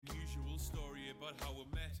story about how we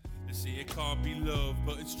met. They say it can't be love,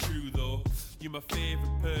 but it's true though. You're my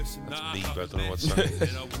favourite person. That's me, but I don't know what song it is.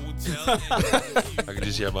 And I won't tell I can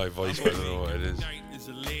just hear my voice, but I don't know what it is. Night is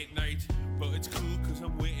a late night, but it's cool because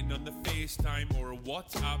I'm waiting on the FaceTime or a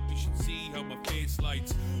WhatsApp. You should see how my face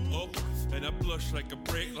lights up and I blush like a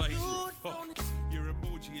brake light. Fuck, your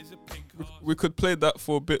emoji is a pink heart. We could play that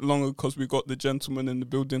for a bit longer because we got the gentleman in the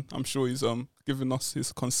building. I'm sure he's giving us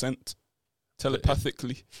his consent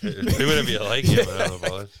telepathically. Do whatever you like, yeah, man. I don't know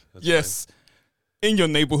about it. That's Yes, in your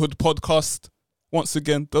neighborhood podcast. Once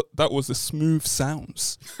again, that was the smooth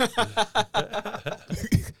sounds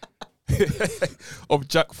of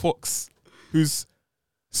Jack Fox, who's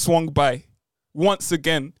swung by once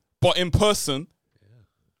again, but in person. Yeah.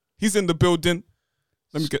 He's in the building.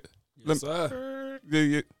 Let me get.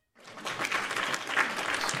 Yeah.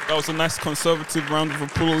 That was a nice conservative round of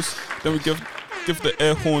applause. Then we give the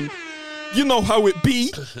air horn. You know how it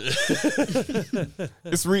be.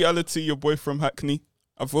 It's Reality, your boy from Hackney.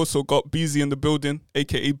 I've also got Beezy in the building,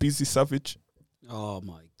 aka Beezy Savage. Oh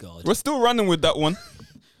my God. We're still running with that one.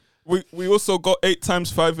 We also got 8 times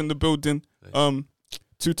 5 in the building. 2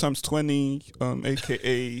 times 20,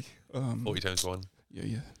 aka 40 times 1.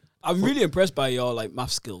 Yeah. I'm really impressed by your like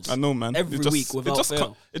math skills. I know, man. Every week without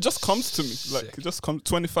fail. It just comes to me. Like, it just comes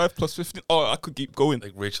 25 plus 15. Oh, I could keep going.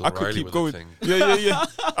 Like Rachel I could Riley keep with going. the thing. Yeah.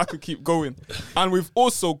 I could keep going. And we've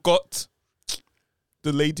also got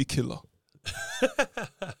the lady killer.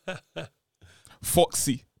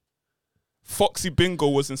 Foxy. Foxy Bingo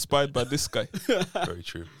was inspired by this guy. Very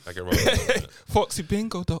true. I can remember.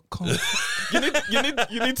 FoxyBingo.com.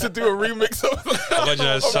 You need to do a remix of Imagine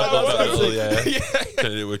I sampled that little, yeah.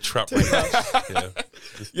 And it would trap remix. Yeah.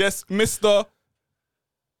 Yes, Mr.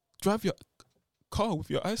 Drive your car with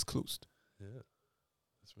your eyes closed. Yeah.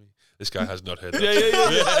 That's me. This guy has not heard that.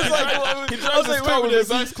 Yeah. He drives his car with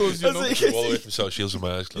his eyes closed, you know. All the way from South Shields with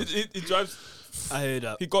my eyes closed. He drives. I heard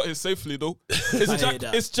that. He got it safely though.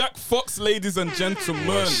 It's Jack Fox, ladies and gentlemen.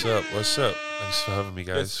 What's up? Thanks for having me,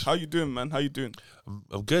 guys. Yes. How you doing, man? How you doing?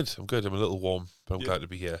 I'm good. I'm a little warm, but I'm glad to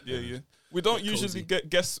be here. Yeah. We don't usually get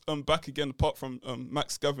guests back again, apart from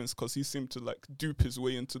Max Gavins, because he seemed to like dupe his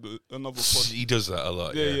way into another pod. He does that a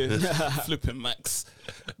lot. Yeah. Flipping Max.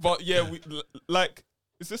 But yeah, we like.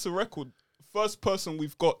 Is this a record? First person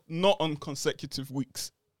we've got not on consecutive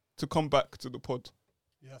weeks to come back to the pod.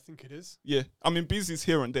 Yeah, I think it is. Yeah, I mean, Beezy's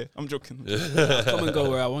here and there. I'm joking. Come and go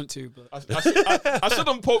where I want to, but I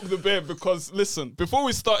shouldn't poke the bear because listen, before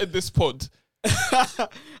we started this pod,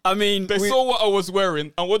 I mean, they saw what I was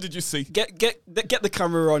wearing, and what did you see? Get the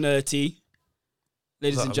camera on, T.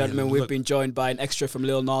 Ladies and gentlemen, we've been joined by an extra from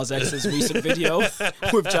Lil Nas X's recent video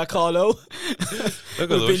with Jack Harlow. Look at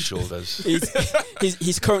those shoulders.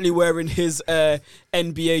 He's currently wearing his NBA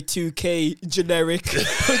 2K generic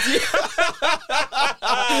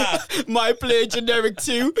My Player generic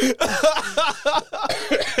 2. You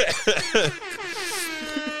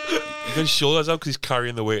can shoulders up because he's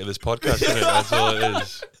carrying the weight of this podcast, isn't it? That's all it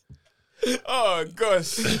is. Oh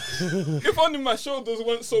gosh! If only my shoulders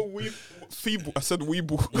weren't so feeble. I said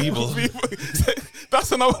weeble.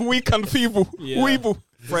 That's another weak and feeble. Yeah. Weeble.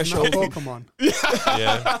 Fresh No home. Pokemon.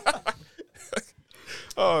 Yeah.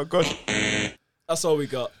 Oh god. That's all we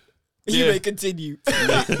got. Yeah. You may continue.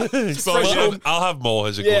 So I'll have more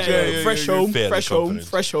as it goes. yeah, fresh yeah, home, fairly fresh home, confident.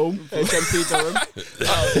 fresh home. HMP Durham.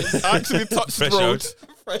 I actually touched Fresh road. out.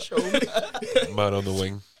 Fresh home. Man on the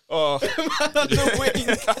wing. Oh, The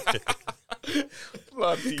wing.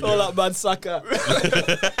 bloody Call that man Saka.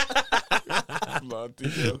 bloody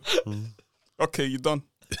hell. Okay, you done.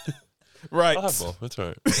 Right. I'll have more. That's all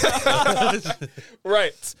right.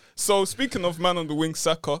 Right. So speaking of man on the wing,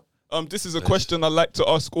 Saka. This is a question I like to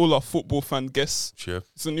ask all our football fan guests. Sure.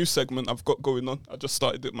 It's a new segment I've got going on. I just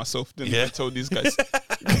started it myself. Didn't Yeah. even tell these guys.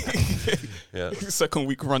 Yeah. Second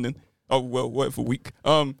week running. Oh well, whatever week.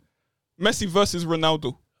 Messi versus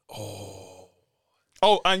Ronaldo.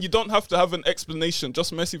 Oh, and you don't have to have an explanation.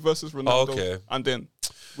 Just Messi versus Ronaldo. Okay. And then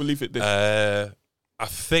we'll leave it there. I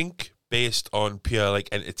think based on pure like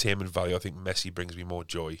entertainment value, I think Messi brings me more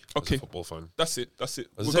joy as a football fan. That's it. That's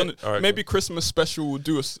We're gonna, it? All right, maybe Christmas special we'll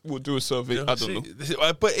do a survey. Yeah, I don't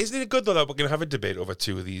know. But isn't it good though that we're gonna have a debate over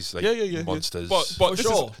two of these like monsters? But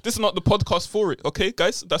this is not the podcast for it, okay,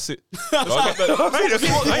 guys? That's it. Fine.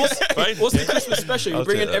 What's the Christmas special? You're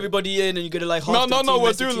bringing everybody in and you're gonna like half the team We'll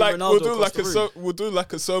Messi, do team like Ronaldo we'll do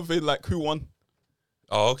like a survey like who won.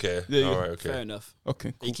 Oh, okay. Yeah, all yeah. right, okay. Fair enough. Okay,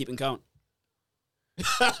 Are cool. you keeping count?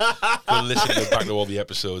 We'll listen back to all the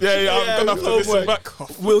episodes. Yeah, I'm gonna have to listen back.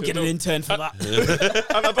 We'll get an intern for that.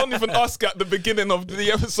 And I don't even ask at the beginning of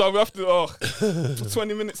the episode. We have to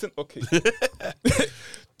 20 minutes in. Okay.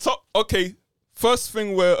 So Okay, first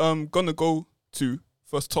thing we're gonna go to,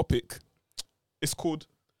 first topic, it's called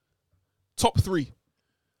Top 3.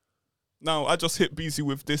 Now, I just hit Beezy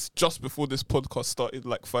with this just before this podcast started,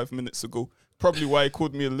 like 5 minutes ago. Probably why he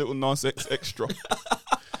called me a little Nas X extra.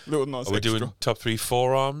 Little Nas Are we extra. doing top 3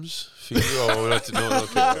 forearms for you? Or we have to know?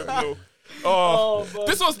 Okay. No.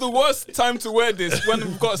 This was the worst time to wear this when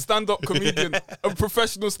we've got a stand-up comedian, a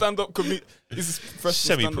professional stand-up comedian. He's a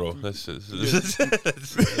professional Semi-pro. It's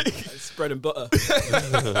bread and butter.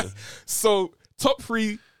 So, top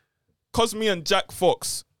 3, cause me and Jack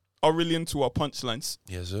Fox are really into our punchlines.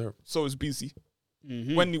 Yes, sir. So is Beezy.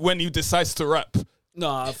 Mm-hmm. When he decides to rap, No,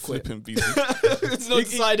 I've quit. flipping Beezy. It's not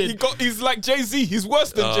decided. He's like Jay-Z. He's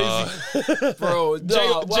worse than Jay-Z. Bro, J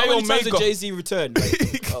how many times Omega. did Jay-Z return?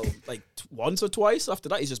 Like once or twice? After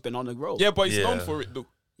that, he's just been on the roll. Yeah, but he's Yeah. known for it though.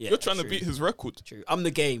 Yeah, You're trying to true. beat his record. True. I'm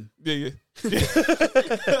the game. Yeah.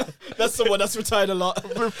 That's someone that's retired a lot.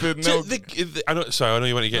 Flipping So no. I know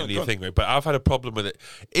you want to get into go your on. thing, right? But I've had a problem with it.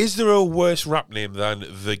 Is there a worse rap name than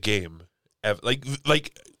The Game? Ever? Like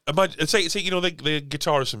imagine, say you know the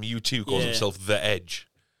guitarist from U2 calls Yeah. himself The Edge.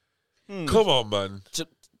 Come on, man.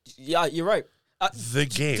 Yeah, you're right. The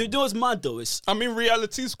Game. Do you know what's mad though? It's I mean,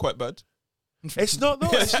 reality is quite bad. It's not though.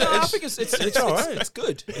 It's, I think it's all right. It's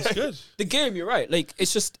good. It's good. The game, you're right. Like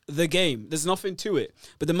it's just the game. There's nothing to it.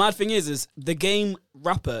 But the mad thing is the game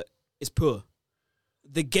rapper is poor.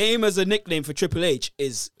 The game as a nickname for Triple H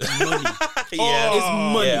is money. Yeah.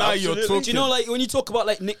 It's money. Yeah, Now you're absolutely. talking. Do you know, like when you talk about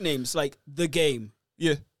like nicknames, like the game,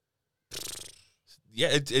 Yeah.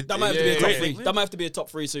 Yeah, that might have to be a top yeah. three. That might have to be a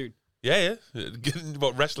top 3 soon. Yeah.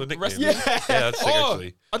 What wrestling nickname? Wrestling- Yeah, that's sick,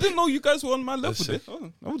 actually. I didn't know you guys were on my level That's there. sick.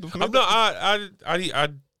 Oh, I would've I'm made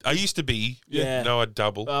not. I used to be. Yeah. Now I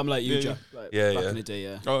dabble. I'm like you, Yeah, Jack. Like, Yeah, back yeah. in the day,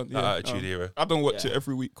 yeah. that. Oh, yeah. Attitude Era. I don't watch Yeah. it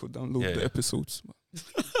every week or download Yeah, the yeah. episodes.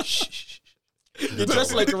 You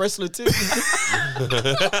dress like a wrestler too.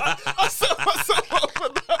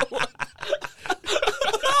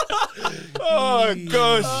 Oh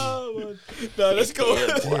gosh. Oh, man. No, let's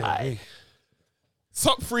go.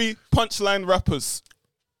 Top 3 punchline rappers.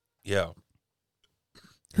 Yeah.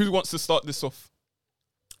 Who wants to start this off?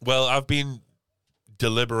 Well, I've been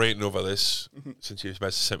deliberating over this Mm-hmm. since you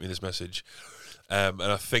sent me this message, and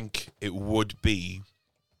I think it would be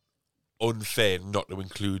unfair not to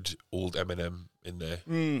include old Eminem in there.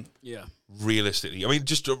 Yeah. Realistically, I mean,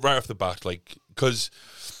 just right off the bat, like, because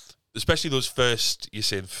especially those first, you're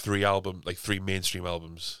saying 3 mainstream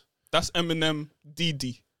albums. That's Eminem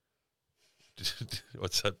DD.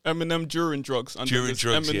 What's that? Eminem during drugs. And During then there's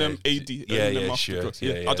drugs, Eminem yeah. AD. Yeah, Eminem yeah, after sure. drugs.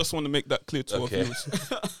 Yeah, yeah. I just want to make that clear to Okay. our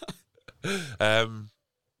viewers.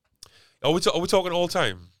 Are we talking all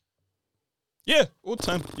time? Yeah, all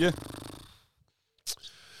time. Yeah.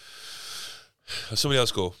 Somebody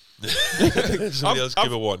else go. Somebody else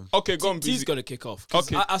give a one. Okay, go on, T's Beezy. gonna kick off. 'Cause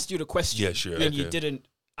Okay. I asked you the question. Yeah, sure, And you okay. didn't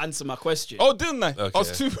answer my question. Oh, didn't I? I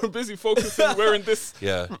was Okay. too busy focusing on wearing this.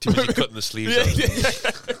 Yeah, too busy cutting the sleeves Yeah,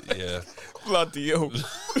 out. Yeah. Bloody hell.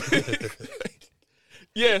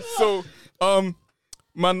 Yeah, so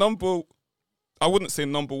my number, I wouldn't say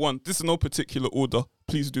number 1. This is no particular order.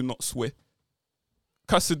 Please do not swear.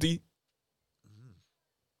 Cassidy,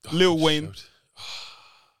 Lil Wayne Shout.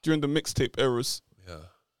 during the mixtape eras, Yeah.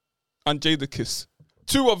 and Jadakiss.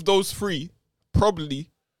 2 of those 3 probably,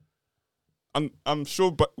 and I'm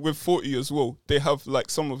sure, but with 40 as well, they have like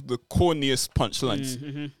some of the corniest punchlines.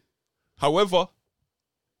 Mm-hmm. However,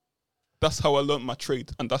 that's how I learned my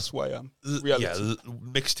trade, and that's why I'm reality. Yeah,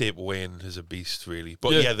 mixtape Wayne is a beast, really.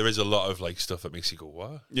 But Yeah. yeah, there is a lot of like stuff that makes you go,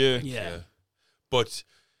 what? Yeah. Yeah. But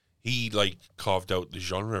he like carved out the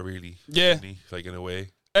genre, really. Yeah. Didn't he? Like in a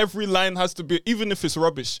way. Every line has to be, even if it's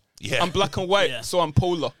rubbish. Yeah. I'm black and white, Yeah. so I'm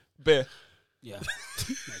polar, bear. Yeah.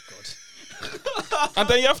 My God. And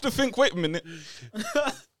then you have to think, wait a minute.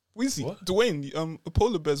 Weezy, What? Dwayne, a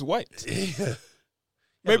polar bear's white. Yeah.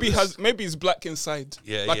 Maybe he's black inside.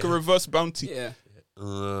 Yeah, like yeah. a reverse bounty. Yeah.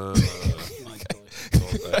 Uh, My God.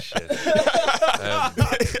 oh, that shit.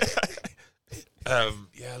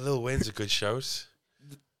 Yeah, Lil Wayne's a good shout.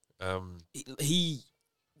 He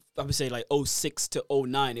I would say like 06 to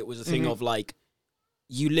 09, it was a thing of like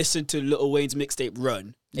you listen to Lil Wayne's mixtape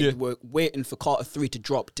Run and you were waiting for Carter 3 to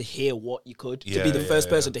drop to hear what you could, to be the first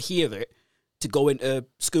person to hear it, to go into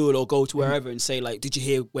school or go to wherever and say like, did you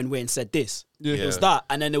hear when Wayne said this? Yeah. It was that,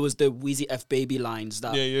 and then there was the Weezy F Baby lines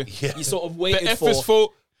that Yeah. you sort of The waited F for. is for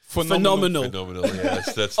phenomenal. Phenomenal, yeah.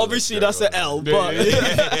 That's Obviously that's an L, but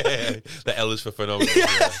the L is for phenomenal. Yeah.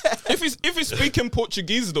 If he's speaking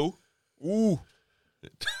Portuguese though, ooh,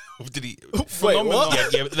 Did he? Phenomenal.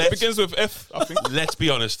 what? Yeah, but It begins with F, I think. let's be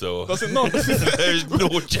honest though. Does it not? There's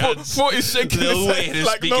no chance. Thought he's shaking his Lil head Wayne is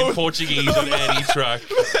like speaking no. Portuguese on any track.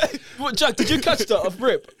 What, Jack, did you catch that off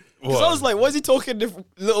rip? Because What? I was like, why is he talking if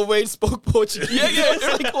Lil Wayne spoke Portuguese? Yeah.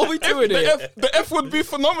 It's like, what are we doing here? The F would be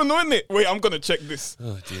phenomenal, isn't it? Wait, I'm gonna check this.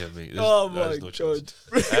 Oh dear me. Oh my there's no chance.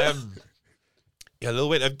 God. Yeah, Lil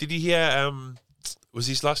Wayne. Did you hear? Was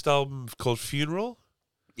his last album called Funeral?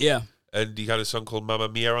 Yeah. And he had a song called Mamma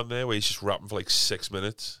Mia on there, where he's just rapping for like 6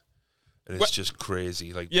 minutes, and it's just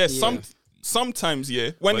crazy. Like, Yeah, sometimes,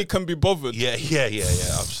 when he can be bothered. yeah,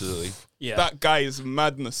 absolutely. Yeah. That guy is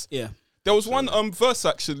madness. Yeah. There was one verse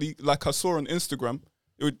actually, like I saw on Instagram.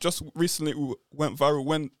 It was just recently went viral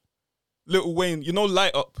when Lil Wayne, you know,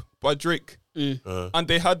 "Light Up" by Drake, and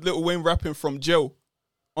they had Lil Wayne rapping from jail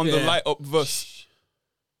on the "Light Up" verse.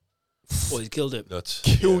 Oh, he killed it. Nuts.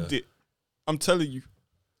 Killed it. I'm telling you,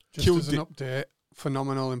 Just killed as an it. update,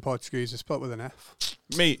 phenomenal in Portuguese is spelled with an F.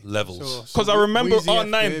 mate. Levels. Because I remember Wheezy F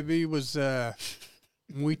R9. Baby was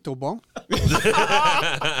muito bom.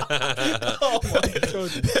 Oh my God.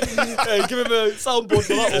 Hey, give him a soundboard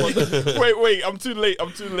for that one. Wait, I'm too late.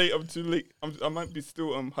 I might be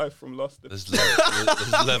still high from last day. There's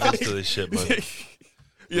levels to this shit, man.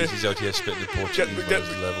 Yeah. He's out here spitting the Portuguese, man. There's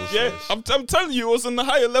levels to Yeah, this. I'm telling you, it was on the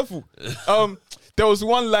higher level. There was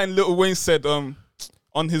one line Lil Wayne said on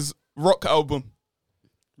his rock album,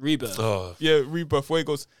 Rebirth. Oh, yeah, Rebirth, where he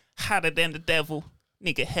goes, Hotter than the devil.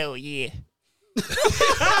 Nigga, hell yeah.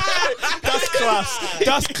 That's class.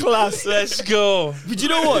 That's class. let's go. But you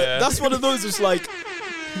know what? Yeah. That's one of those. It's like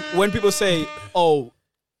when people say, "Oh,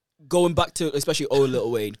 going back to especially old Lil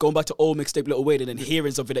Wayne, going back to old mixtape Lil Wayne, and then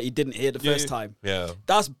hearing something that you didn't hear the first time." Yeah.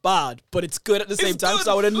 That's bad, but it's good at the same time. good.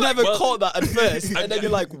 So I would have never well- caught that at first, and then you're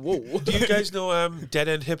like, "Whoa." Do you guys know Dead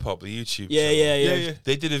End Hip Hop, the YouTube Yeah, channel? yeah.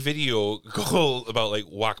 They did a video called about like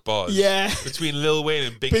whack bars. Yeah. Between Lil Wayne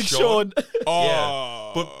and Big Big Sean. oh.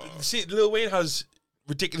 Yeah. But see, Lil Wayne has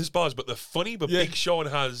ridiculous bars, but they're funny. But Yeah. Big Sean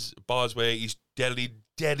has bars where he's deadly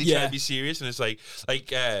trying Yeah. to be serious, and it's like I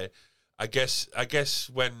guess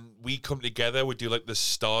when we come together, we do like the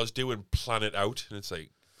stars do and plan it out, and it's like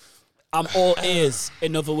I'm all ears.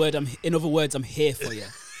 In other words, I'm here for you.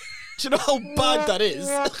 Do you know how bad that is?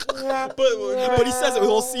 but he says it with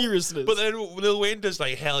all seriousness. But then Lil Wayne does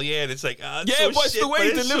like hell yeah, and it's like Yeah, so but it's shit, the way he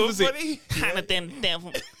it's delivers so it. funny. Hotter than the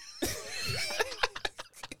devil.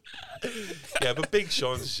 Yeah, but Big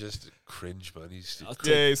Sean's just cringe, man. He's I'll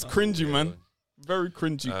Yeah, take- it's cringy, man. Very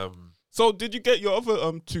cringy. um So did you get your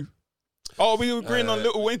other two? Oh, are we agreeing on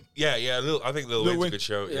Lil Wayne? yeah. I think Lil Lil Wayne's Wayne. a good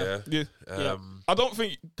show. Yeah. Yeah. Yeah. I don't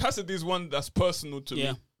think Cassidy's one that's personal to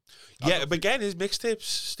Yeah. me. Yeah, but again, his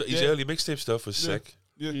mixtapes, his Yeah. early mixtape stuff was sick.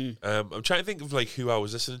 Yeah. I'm trying to think of like who I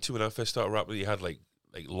was listening to when I first started rapping. You had like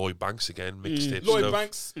Lloyd Banks again, mixtape Lloyd stuff.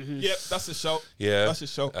 Banks. Yep, that's a shout. Yeah, That's a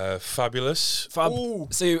shout. Fabulous. Fab. Ooh.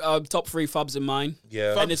 So top 3 Fabs in mine,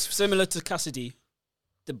 Yeah, and it's similar to Cassidy.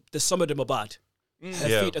 The some of them are bad. Her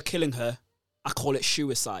Yeah. feet are killing her. I call it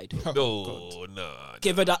suicide. no, no.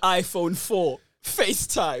 Give her the iPhone 4.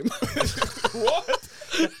 FaceTime. What?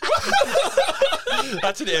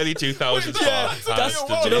 That's an early 2000s. Yeah, bar. that's- Has to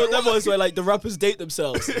do Do be. you know what that was where like the rappers date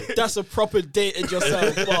themselves? That's a proper dating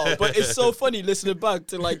yourself bar. But it's so funny listening back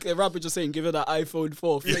to like a rapper just saying, give her that iPhone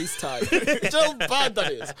 4 FaceTime. Do you know how bad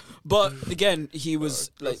that is? But again, he was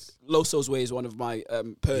like Loso's Way is one of my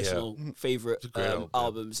personal favorite great album, yeah.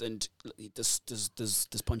 albums, and there's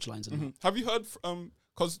punchlines in it. Have you heard?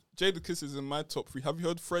 Because Jada Kiss is in my top 3. Have you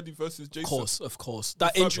heard Freddie versus Jason? Of course.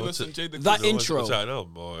 That intro. Fabulous and Jada That Kiss. intro. What's that, an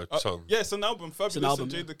album or a song? Yeah, it's an album. Fabulous album,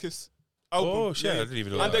 and yeah. Jada Kiss. Album. Oh shit, I didn't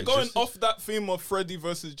even know And that they're going existed. off that theme of Freddie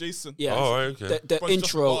versus Jason. Yeah. Oh, right, okay. The But it's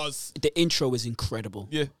just intro. bars. The intro is incredible.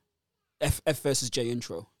 Yeah. F versus J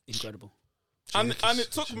intro, incredible. And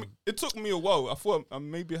it took me a while. I thought I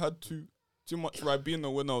maybe had too much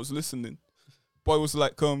Ribena when I was listening, but it was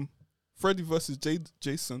like Freddie versus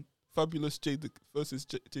Jason, Fabulous Jada versus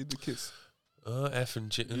Jada Kiss. F and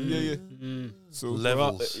J. Yeah. So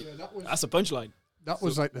Levels. That's a punchline. That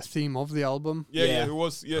was like the theme of the album. yeah, it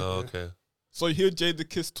was. Yeah. Oh, okay. So you hear Jada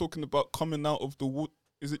Kiss talking about coming out of the wood.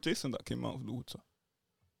 Is it Jason that came out of the water?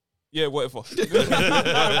 Yeah, whatever.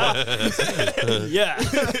 Yeah.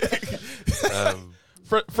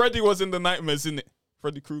 Freddie was in the Nightmares, innit?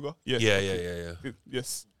 Freddie Krueger. Yeah. Yeah.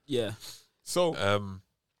 Yes. Yeah. So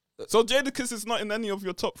so Jada Kiss is not in any of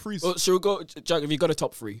your top 3s. Well, should we go, Jack? Have you got a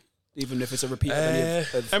top 3? Even if it's a repeat of any of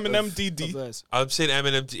Eminem, of DD. theirs? I'm saying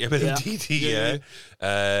Eminem DD.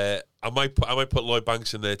 Yeah. I might put Lloyd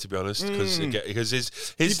Banks in there, to be honest, because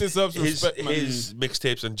his He deserves respect, man. his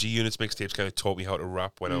mixtapes and G Unit's mixtapes kind of taught me how to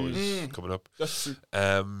rap when I was coming up. That's true.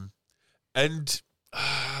 And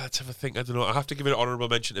Let's have a think. I don't know. I have to give an honourable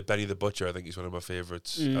mention to Benny the Butcher. I think he's one of my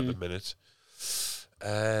favourites at the minute.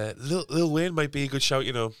 Lil Wayne might be a good shout,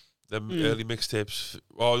 you know. Them early mixtapes.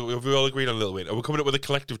 Oh, we all agreed on Lil Wayne. Are we coming up with a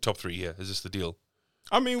collective top 3 here? Is this the deal?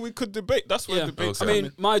 I mean, we could debate. That's where debates. Okay. I I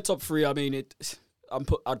mean, my top 3. I mean,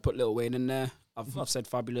 I'd put Lil Wayne in there. I've said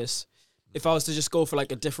Fabulous. If I was to just go for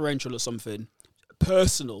like a differential or something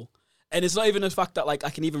personal, and it's not even the fact that like I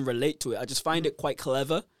can even relate to it. I just find it quite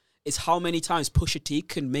clever. It's how many times Pusha T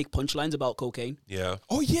can make punchlines about cocaine. Yeah.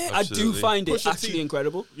 Oh yeah, Absolutely. I do find it Pusha actually T.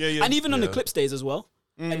 incredible. Yeah. And even on the Yeah. clip stays as well.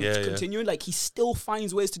 And Yeah, continuing, like he still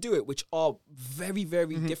finds ways to do it, which are very,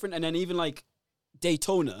 very different. And then even like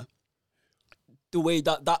Daytona, the way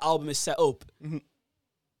that album is set up,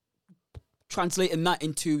 translating that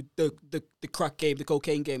into the crack game, the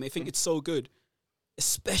cocaine game, I think it's so good.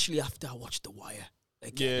 Especially after I watched The Wire.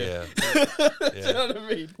 Again. Yeah. Do you know what I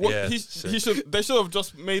mean? What Yeah, he sick. should. They should have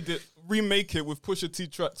just remake it with Pusha T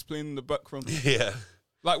tracks playing in the background. Yeah.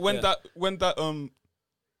 Like when that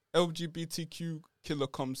LGBTQ killer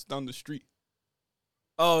comes down the street.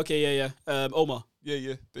 Oh, okay, yeah. Omar.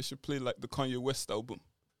 Yeah. They should play like the Kanye West album.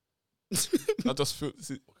 I just feel,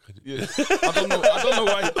 yeah. I don't know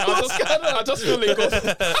why. I just feel like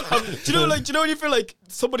Do you know when you feel like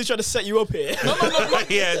somebody's trying to set you up here? no,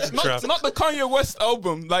 Yeah, it's a trap. not the Kanye West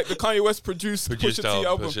album, like the Kanye West produced Pusha T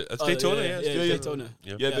album. That's Daytona, yeah, yeah. Daytona.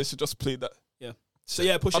 Yeah, they should just play that. Yeah. So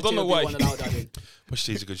yeah, Pusha I don't T know would be why. one allowed that in. Pusha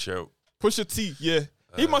T's a good show. Pusha T, yeah.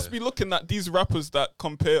 He must be looking at these rappers that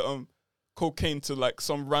compare cocaine to like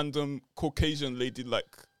some random Caucasian lady like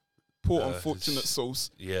Poor Unfortunate Souls.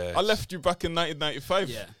 Yeah. I left you back in 1995.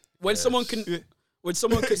 Yeah. When someone can Yeah. when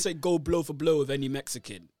someone can say go blow for blow with any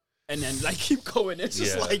Mexican and then like keep going, it's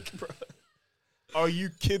just Yeah. like, bro. Are you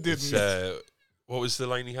kidding It's, me? what was the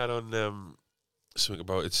line he had on something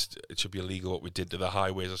about it should be illegal what we did to the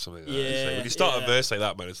highways or something like that. It's like, when you start a verse like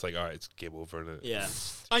that, man, it's like, all right, it's game over, isn't it? Yeah.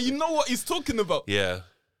 And you know what he's talking about? Yeah.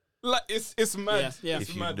 Like it's mad. Yeah. It's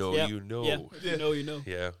If you mad. know, Yeah. you know. Yeah. Yeah. You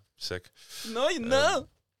know. Sick. No, you know.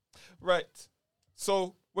 Right.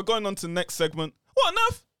 So we're going on to the next segment. What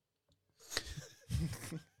enough?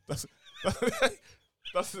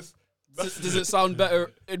 that's just, Does it sound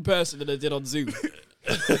better in person than it did on Zoom?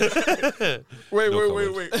 wait.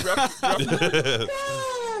 comment. We have to-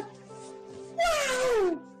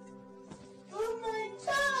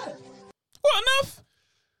 What enough?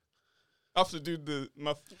 I have to do the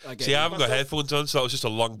math. Okay. See, I haven't got headphones on, so that was just a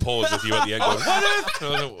long pause with you at the end. Going, I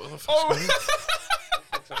was like, what the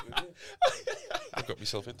fuck's going on? I got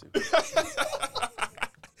myself into.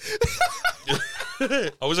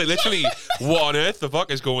 I was like, literally, what on earth the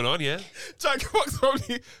fuck is going on? Yeah, Jack Fox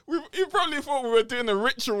probably. You probably thought we were doing a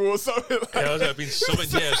ritual or something. Like I was like, been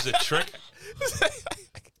summoned. Yeah, it's a trick.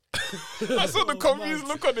 I saw the confused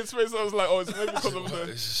look on his face. I was like, oh, it's maybe because of This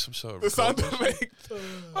the is some sort of sound record. effect.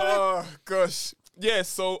 Oh gosh, yeah.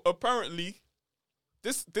 So apparently,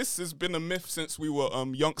 this has been a myth since we were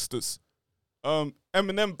youngsters.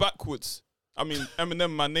 Eminem backwards. I mean,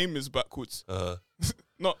 Eminem. My name is backwards.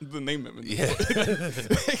 Not the name Eminem. Yeah.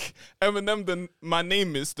 Eminem. My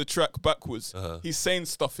name is the track backwards. Uh-huh. He's saying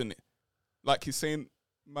stuff in it, like he's saying,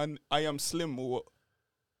 "Man, I am slim" or what.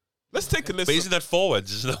 Let's take a But listen. isn't that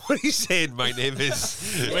forwards? Isn't that what he's saying? My name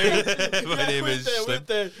is. My name is Slim.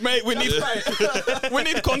 Mate, we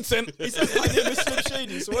need content. He says my name is Slim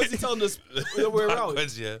Shady, so what's he telling us the other way around?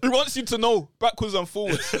 Backwards, yeah. He wants you to know backwards and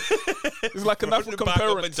forwards. It's like an Front and African back, up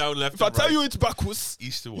parent. and down, left If I and tell right. you it's backwards,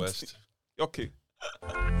 East and west. okay.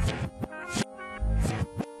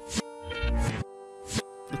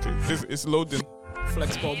 Okay, it's loading.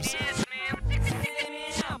 Flex bombs.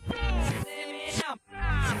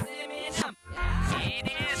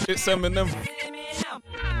 It's Eminem.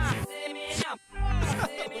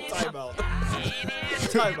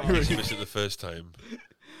 Time out. You missed it the first time.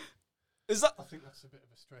 Is that? I think that's a bit of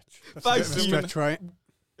a stretch. That's Thanks, a bit of a Stephen. stretch, right?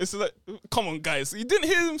 It's like, come on, guys. You didn't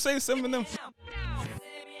hear him say it's Eminem.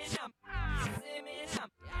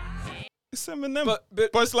 It's Eminem. But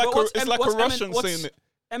it's like what's it's like a what's Russian what's saying it.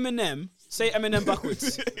 Eminem. Say Eminem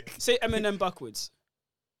backwards. Say Eminem backwards.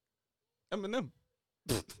 Eminem.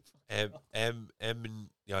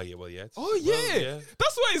 Yeah, well, yeah. Oh yeah.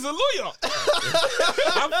 That's why he's a lawyer.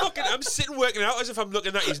 I'm sitting working out as if I'm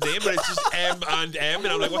looking at his name, but it's just M and M,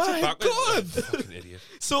 and I'm like, what's it backwards? God. Fucking idiot.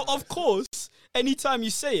 So of course, anytime you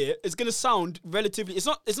say it, it's gonna sound relatively. It's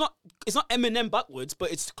not Eminem backwards,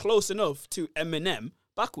 but it's close enough to Eminem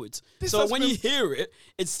backwards. This So has when been- you hear it,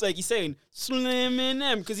 it's like he's saying Slim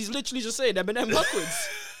Eminem because he's literally just saying Eminem backwards.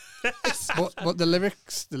 But the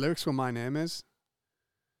lyrics were "My name is."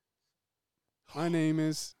 My name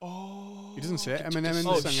is. Oh, He doesn't say Eminem in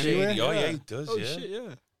Oh, the song shit. anyway. Oh yeah, he does. Oh yeah. shit,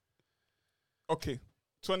 yeah. okay.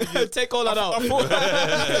 20 years. Take all that out. I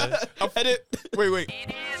thought, Edit. wait.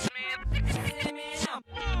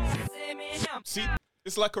 See,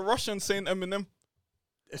 it's like a Russian saying Eminem.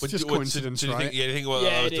 It's just coincidence, do you right? think, yeah, you think well,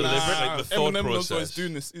 Yeah, it's it is. deliberate, like the thought Eminem knows process. what he's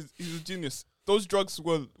doing. He's a genius. Those drugs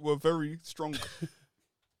were very strong.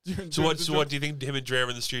 So what do you think him and Dre are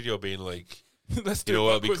in the studio being like? Let's You do know it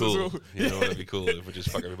what'd be backwards cool? as well. You know what'd be cool if we just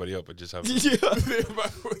fuck everybody up and just have. Do it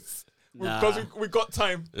backwards. Nah. Because we got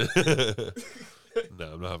time. No,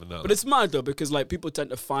 I'm not having that. But it's mad though because like people tend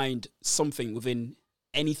to find something within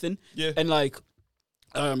anything. Yeah. And like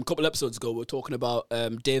a couple episodes ago we were talking about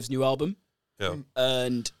Dave's new album. yeah.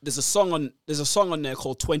 And there's a song on there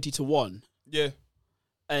called 20 to 1. Yeah.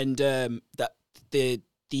 And that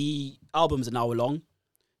the album's an hour long.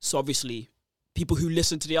 So obviously people who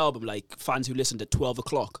listen to the album, like fans who listened at 12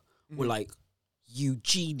 o'clock were like, you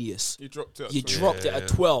genius. You dropped it. You at 20. dropped it Yeah. at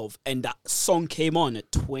 12 and that song came on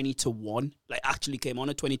at 20 to 1. Like actually came on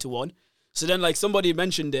at 20 to 1. So then like somebody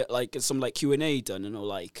mentioned it like in some like Q&A done and they were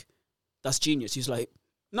like, that's genius. He's like,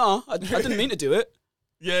 no, I didn't mean to do it.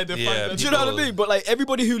 Yeah, they Yeah, find Do you know what I mean? But like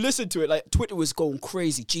everybody who listened to it, like Twitter was going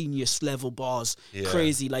crazy, genius level bars, Yeah.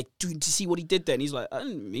 crazy. Like, dude, to see what he did then, he's like, I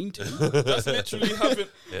didn't mean to. That's literally having.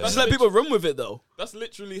 Yeah. Just let people run with it though. That's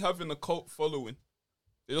literally having a cult following.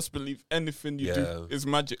 They just believe anything you Yeah. do is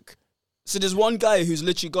magic. So there's one guy who's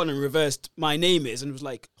literally gone and reversed "My name is" and was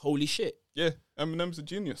like, "Holy shit!" Yeah, Eminem's a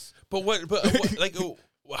genius. But what? Like,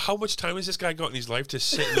 how much time has this guy got in his life to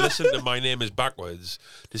sit and listen to "My Name Is" backwards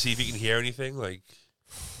to see if he can hear anything? Like,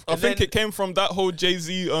 I think then- it came from that whole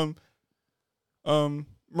Jay-Z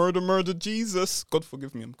murder Jesus. God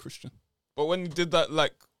forgive me, I'm Christian. But when he did that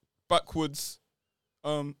like backwards,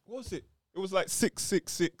 what was it? It was like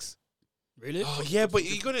 666. Really? oh yeah, but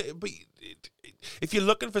you gotta. But if you're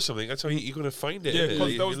looking for something, that's how you're gonna find it. Yeah, innit? 'cause If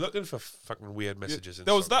there you're was looking for fucking weird messages. in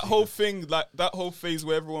There was that songs, whole you thing, like that whole phase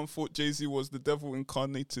where everyone thought Jay-Z was the devil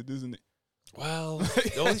incarnated, isn't it? know. Well,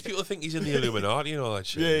 all these people think he's in the Illuminati and all that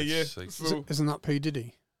shit. Yeah, It's yeah. like- So, Isn't that P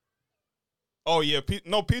Diddy? oh yeah, P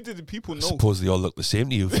Diddy people I know. suppose they all look the same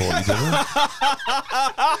to you, 40, don't they?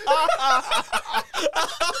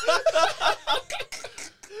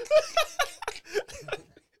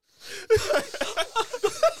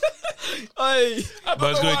 Hey,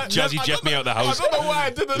 Man's going to Jazzy Jeff me out the house. I don't know why I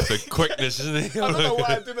didn't. The quickness, isn't he? I don't know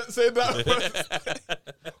why I didn't say that.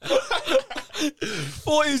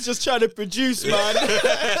 40's just trying to produce, man. Do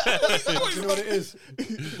you know what it is?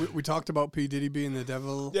 We talked about P Diddy being the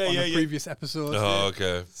devil on the previous episode. Oh,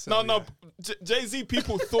 okay. So, No, Jay-Z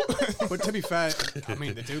people thought. But to be fair, I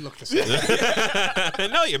mean, they do look the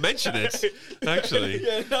same. No, you mention it, actually.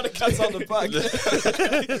 Yeah, now the cat's on the bag.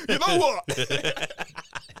 You know what?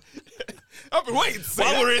 I've been waiting to say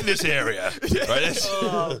While that. we're in this area, right? let's-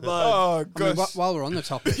 Oh, man. Oh, I mean, gosh. while we're on the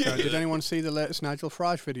topic, did anyone see the latest Nigel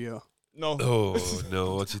Farage video? No. Oh,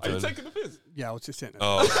 no, what's he Are you done? taking the piss? Yeah, I was just saying it.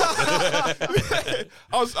 Oh,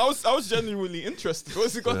 I was genuinely interested.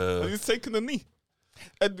 What's he got? He's taking a knee.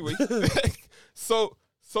 Anyway,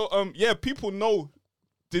 yeah, people know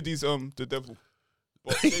Diddy's the devil.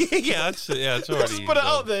 But yeah, it's already. Just put it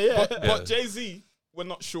out there, yeah. but Jay-Z, we're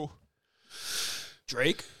not sure.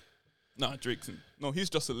 Drake. Nah, Drake's no, he's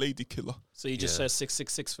just a lady killer. So you just Yeah. says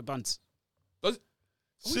 666 for bands. Oh,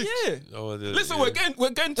 yeah. Oh, Listen, yeah.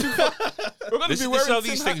 we're getting too far. We're gonna This be is wearing how tin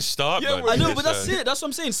these hats. things start, Yeah, man. we're- I know, It's, but that's it. That's what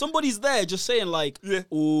I'm saying. Somebody's there just saying like, Yeah.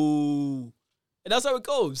 ooh. And that's how it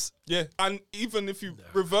goes. Yeah, and even if you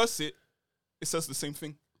reverse it, it says the same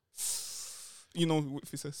thing. You know,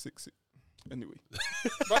 if it says 6. Anyway.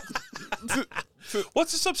 Back to-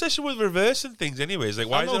 What's this obsession with reversing things, anyways? Like,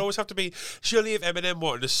 why does it always have to be? Surely, if Eminem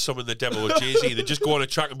wanted to summon the devil or Jay-Z, they'd just go on a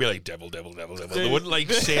track and be like, "Devil, devil, devil, devil." They wouldn't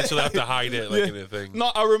like say it, so they have to hide it, like in a thing. No,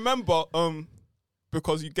 I remember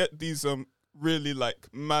because you get these really like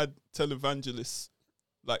mad televangelists.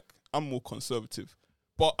 Like, I'm more conservative,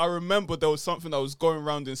 but I remember there was something that was going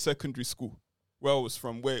around in secondary school where I was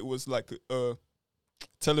from, where it was like a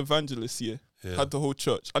televangelist had the whole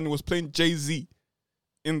church, and it was playing Jay-Z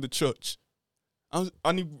in the church.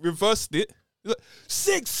 And he reversed it. He's like,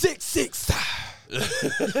 666.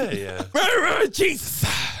 Yeah, Jesus.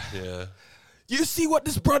 yeah. You see what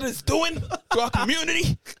this brother is doing to our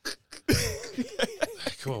community?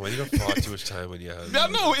 Come on, man, you got far too much time when you have. Yeah,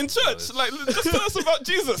 no, in church. Like, just tell us about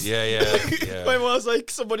Jesus. Yeah. My was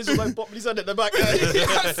like, somebody's just like popping his hand at the back.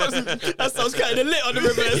 That sounds kind of lit on the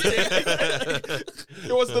reverse.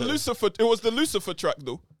 It was the Lucifer track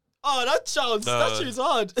though. Oh, that sounds. That tune's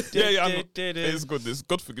hard. Yeah, I know. It's good.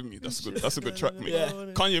 God forgive me. That's good. That's a good track, mate. Yeah.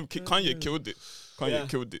 Kanye killed it. Kanye Yeah.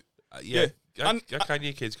 killed it. Yeah.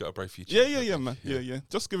 Kanye kid's got a bright future. Yeah, man. Yeah.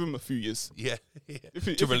 Just give him a few years. Yeah.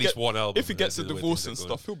 To release one album. If he gets a divorce and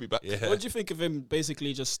stuff, he'll be back. Yeah. What do you think of him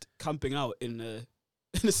basically just camping out in a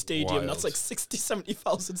stadium that's like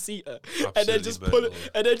 70,000 seater, and then just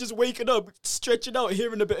and then just waking up, stretching out,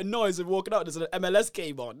 hearing a bit of noise, and walking out? There's an MLS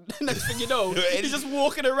game on. Next thing you know, he's just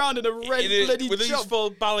walking around in a red bloody with his full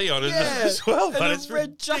belly on as well, and it's a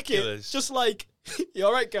red jacket, just like. You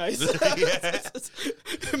all right, guys?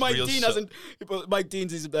 Mike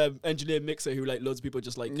Dean's his engineer mixer who like loads of people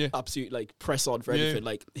just like absolute like press on for anything.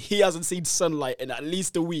 Like he hasn't seen sunlight in at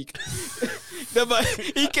least a week.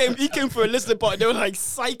 he came for a listening party. They were like,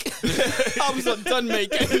 "Psych, album's not done, mate.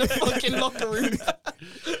 Get in the fucking locker room."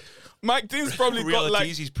 Mike Dean's probably got like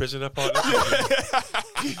his prisoner partner.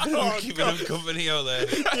 Keeping him company out there.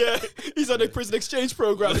 Yeah, he's on a prison exchange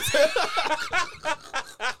program.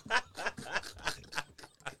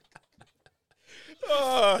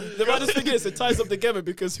 The maddest thing is, it ties up together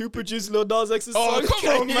because who produced Lil Nas X's song?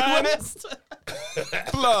 Come on, man.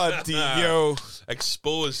 Bloody yo.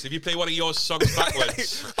 Exposed. If you play one of your songs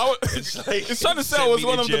backwards, it's trying to say I was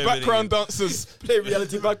one of the background dancers. Play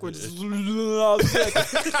reality backwards.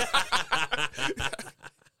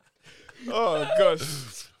 Oh,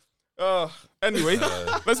 gosh. Anyway,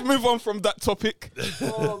 let's move on from that topic.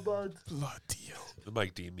 Oh, man. Bloody yo. The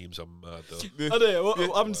Mike Dean memes are mad, though. I don't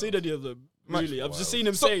know. I haven't seen any of them. Really, I've just seen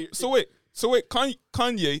him say. So wait.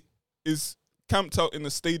 Kanye is camped out in a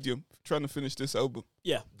stadium trying to finish this album.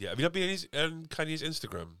 Yeah. Have you not been on Kanye's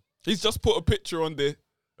Instagram? He's just put a picture on there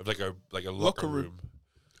of like a locker room.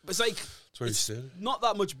 It's like it's not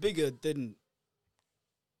that much bigger than.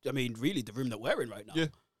 I mean, really, the room that we're in right now.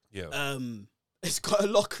 Yeah. It's got a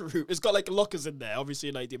locker room. It's got like lockers in there.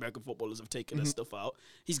 Obviously, like the American footballers have taken their stuff out.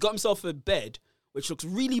 He's got himself a bed, which looks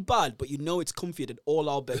really bad, but you know it's comfier than all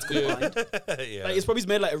our beds combined. Yeah. Like it's probably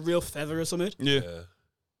made like a real feather or something. Yeah.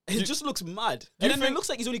 It just looks mad. And then it looks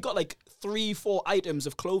like he's only got like 3-4 items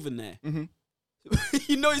of clothing there. Mm-hmm.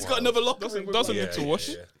 You know he's got another locker room. Doesn't need to wash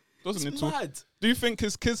it. Doesn't need to wash. Do you think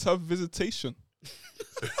his kids have visitation?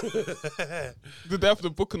 Did they have to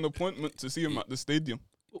book an appointment to see him at the stadium?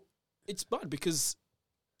 It's bad because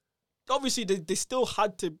obviously they still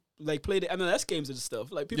had to like play the MLS games and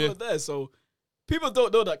stuff. Like people are there, so people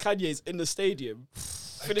don't know that Kanye's in the stadium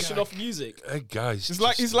finishing off music. Hey guys,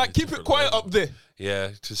 he's like keep it quiet up there. Yeah,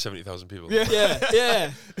 to 70,000 people.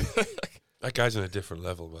 Yeah. That guy's on a different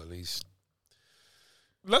level, man.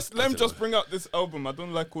 Let him just bring out this album. I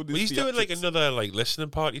don't like all this. Well, he's doing like another like listening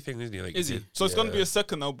party thing, isn't he? Like, is he? So it's gonna be a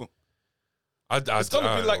second album. It's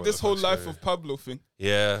gonna be like this whole Life of Pablo thing.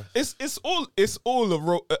 Yeah, it's all a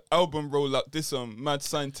album rollout. This mad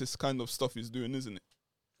scientist kind of stuff he's doing, isn't it?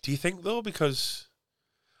 Do you think though? Because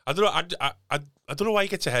I don't know. I don't know why he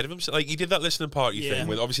gets ahead of himself. Like he did that listening party thing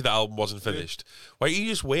when obviously the album wasn't finished. Why don't you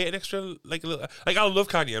just wait an extra like a little? Like I love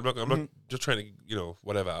Kanye. I'm not just trying to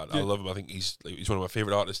whatever. I love him. I think he's one of my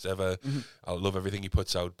favorite artists ever. I love everything he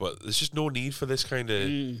puts out. But there's just no need for this kind of.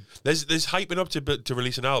 There's hyping up to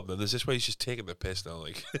release an album, and there's this way he's just taking the piss now.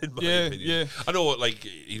 Like in my opinion. Yeah. I know like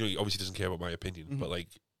he obviously doesn't care about my opinion, but like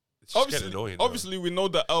it's just getting annoying. Obviously, we know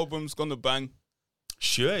that album's gonna bang.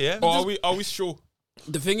 Sure, yeah. Or are we sure?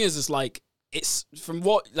 The thing is, it's like it's from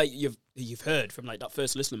what like you've heard from like that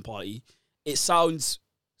first listening party. It sounds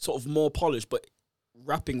sort of more polished, but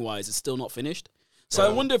rapping wise, it's still not finished. So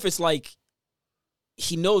I wonder if it's like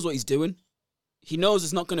he knows what he's doing. He knows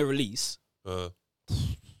it's not going to release,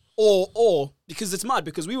 or because it's mad.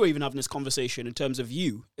 Because we were even having this conversation in terms of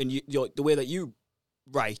you and the way that you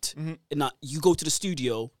write, in that you go to the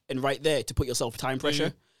studio and write there to put yourself time pressure.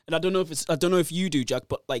 Mm-hmm. And I don't know if you do, Jack,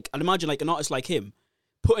 but like I'd imagine like an artist like him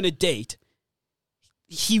putting a date.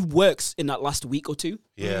 He works in that last week or two.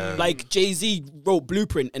 Yeah. Like Jay-Z wrote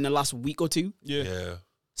Blueprint in the last week or two. Yeah.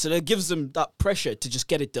 So that gives him that pressure to just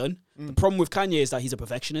get it done. The problem with Kanye is that he's a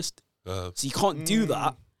perfectionist. So you can't do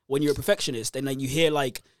that when you're a perfectionist. And then you hear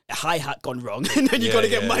like a hi-hat gone wrong. And then you got to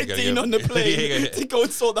get Mike Dean on the plane to go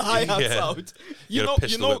and sort the hi-hats out. You know,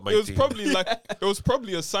 it was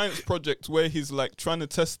probably a science project where he's like trying to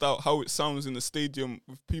test out how it sounds in a stadium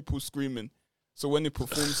with people screaming. So when he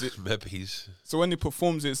performs it,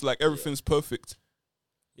 it's like everything's perfect.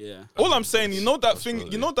 Yeah. All I'm saying, you know that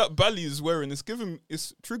thing, you know that Bally is wearing, it's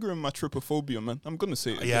triggering my trypophobia, man. I'm gonna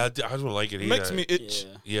say it. Yeah, I don't like it either. It makes me itch.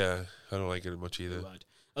 Yeah, I don't like it much either. Right.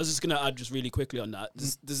 I was just gonna add just really quickly on that.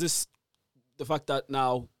 Does this the fact that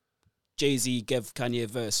now Jay-Z gave Kanye a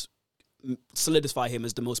verse solidify him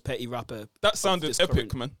as the most petty rapper? That sounded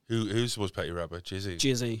epic, man. Who's the most petty rapper? Jay-Z.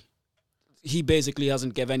 Jay-Z. He basically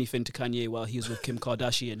hasn't give anything to Kanye while he was with Kim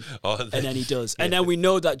Kardashian, and then he does. And then we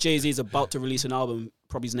know that Jay-Z is about to release an album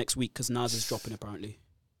probably next week because Nas is dropping apparently.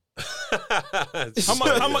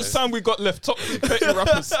 How much time we got left? Top 3 petty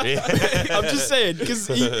rappers. I'm just saying because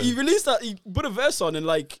he released that, he put a verse on, and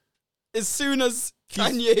like as soon as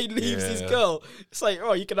Kanye leaves his girl, it's like,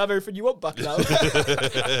 oh, you can have everything you want back now.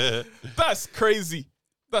 That's crazy.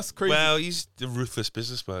 Well, he's the ruthless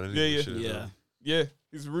businessman. Isn't he? Yeah,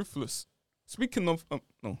 he's ruthless. Speaking of,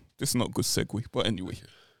 no, this is not a good segue, but anyway,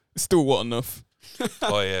 it's still what enough.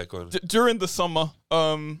 Oh yeah, go on. During the summer,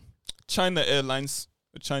 China Airlines,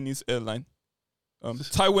 a Chinese airline,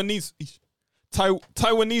 Taiwanese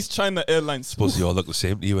China Airlines. Suppose they all look the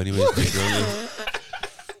same to you anyway.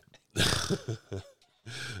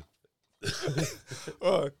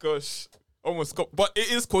 Oh gosh, almost got. But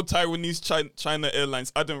it is called Taiwanese China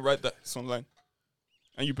Airlines. I didn't write that. It's online,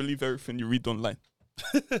 and you believe everything you read online.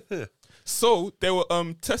 So they were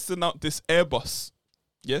testing out this Airbus,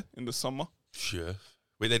 in the summer. Sure.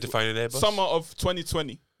 Wait, they define an Airbus? Summer of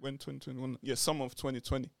 2020. When 2021? Yeah, summer of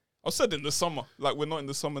 2020. I said in the summer, like we're not in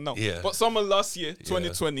the summer now. Yeah. But summer last year,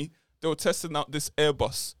 2020, they were testing out this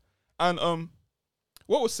Airbus. And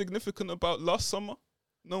what was significant about last summer?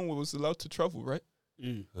 No one was allowed to travel, right?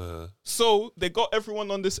 So they got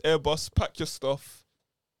everyone on this Airbus, pack your stuff,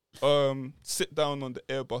 sit down on the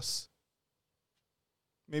Airbus.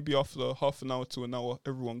 Maybe after half an hour to an hour,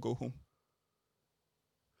 everyone go home.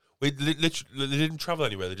 Wait, literally, they didn't travel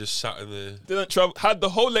anywhere. They just sat in the. Didn't travel. Had the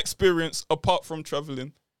whole experience apart from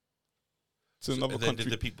traveling to another country.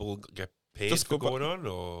 Did the people get paid Just for go going on,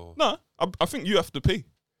 or no? I think you have to pay.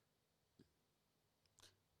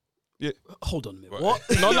 Yeah. Hold on a minute. What?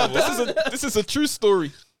 No. This is a true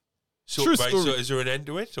story. So, True right, story. so is there an end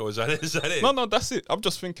to it, or is that it? No, that's it. I'm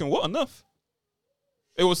just thinking, what enough?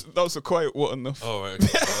 That was a quiet what enough. Oh, right. Okay.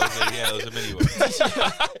 That was a mini one.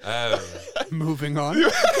 Moving on.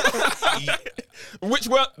 Which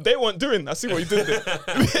they weren't doing. I see what you did there.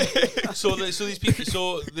 So these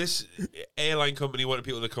people, this airline company wanted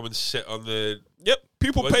people to come and sit on the. Yep,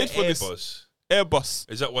 people paid for Airbus? this.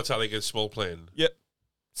 Airbus. Is that what's that, like a small plane? Yep.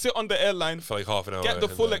 Sit on the airline For like half an hour. get the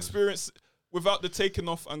and full then experience without the taking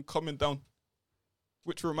off and coming down.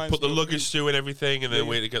 Which reminds Put the me of luggage through and everything, and then Yeah.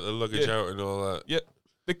 wait to get the luggage Yeah. out and all that. Yep.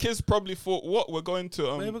 The kids probably thought, what, we're going to...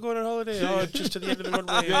 Where we're going on holiday? Oh, just to the end of the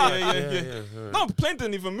runway. Yeah. All right. No, the plane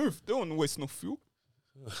didn't even move. They don't want to waste no fuel.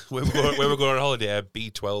 Where we're going on holiday?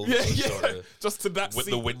 B12. Sort of, Just to that with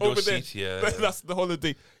seat the window over there. seat. Yeah. That's the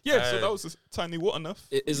holiday. Yeah, so Uh, that was a tiny what enough.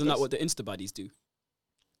 Isn't that what the Insta baddies do?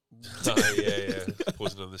 Yeah.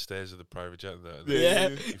 Posing on the stairs of the private jet and that. Yeah.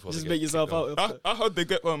 Before Just they make get yourself kicked off. out. I heard they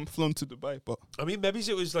get flown to Dubai, but I mean, maybe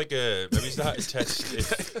it was like maybe they had to test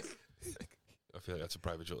if. I feel like that's a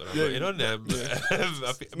private joke that I'm not in on them.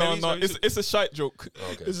 no, it's a shite joke.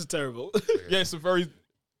 Okay. This is terrible. Yeah, it's a very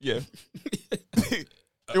it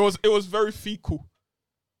was very fecal.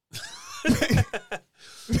 Maybe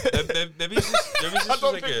it's just I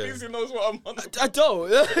don't like think a. Beezy knows what I'm on. I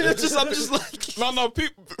don't. I'm just like. No.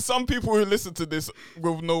 Some people who listen to this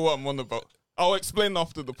will know what I'm on about. I'll explain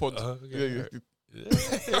after the pod. Okay.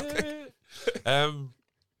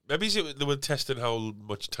 Maybe they were testing how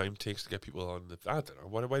much time it takes to get people on the. I don't know.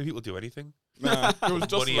 Why do people do anything? Nah, it was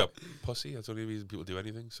just Money like, up pussy. That's the only reason people do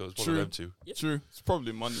anything. So it's one True. of them too. True. It's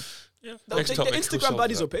probably money. The Next topic, we'll Instagram solve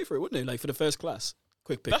baddies that. will pay for it, wouldn't they? Like for the first class.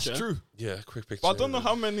 Quick picture. That's true. Yeah, quick picture. But I don't know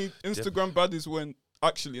how many Instagram baddies went.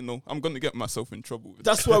 Actually, no. I'm going to get myself in trouble with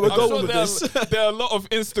That's why we're I'm going sure with this. there are a lot of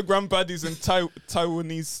Instagram baddies in Taiwan,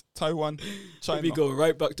 China. We go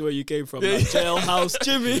right back to where you came from. Like jailhouse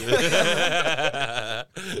Jimmy.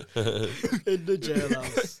 In the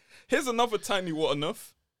jailhouse. Here's another tiny what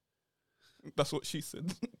enough. That's what she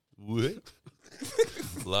said. What?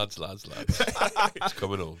 lads. It's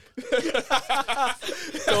coming home.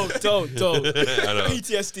 Don't. I know.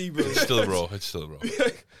 PTSD, bro. It's still raw.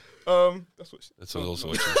 That's what she That's also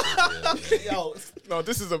what she said. Yeah. Yo, No,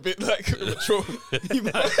 this is a bit like mature.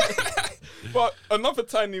 But another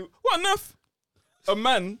tiny what enough? A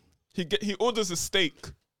man, he orders a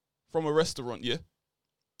steak from a restaurant, yeah?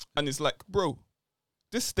 And he's like, bro,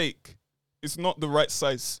 this steak is not the right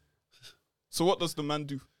size. So what does the man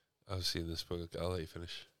do? I've seen this book. I'll let you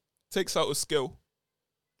finish. Takes out a scale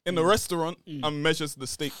in a restaurant and measures the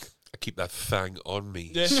steak. I keep that thing on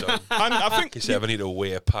me, Yeah. son. And I think He said, I need to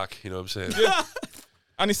weigh a pack, you know what I'm saying? yeah.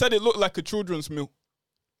 And he said it looked like a children's meal.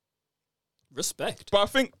 respect. But I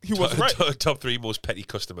think he was right. Top 3 most petty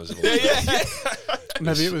customers of all Yeah.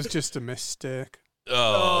 Maybe it was just a mistake.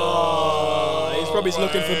 Oh. He's probably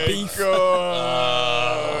looking for beef.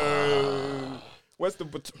 Where's the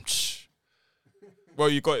button? Well,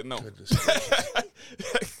 you got it now. Goodness.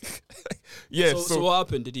 Yeah. So what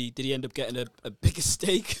happened? Did he end up getting a bigger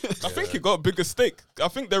steak? I think he got a bigger steak. I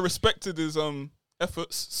think they respected his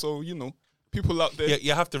efforts. So people out there. Yeah,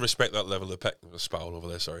 you have to respect that level of spowl over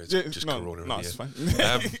there. Sorry, it's just Corona. No, it's fine.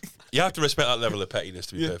 You have to respect that level of pettiness.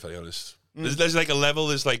 To be perfectly honest, there's like a level.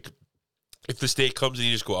 There's like. If the steak comes and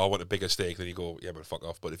you just go, I want a bigger steak, then you go, yeah, man, fuck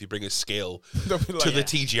off. But if you bring a scale to the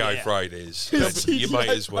TGI Fridays, you might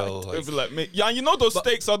as well. Yeah, and those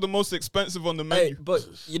steaks are the most expensive on the menu. But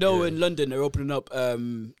in London, they're opening up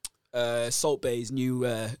Salt Bay's new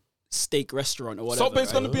steak restaurant or whatever. Salt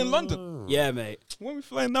Bay's going to be in London. Yeah, mate. When we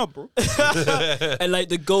flying now, bro? And like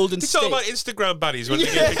the golden steak. You talk about Instagram baddies when you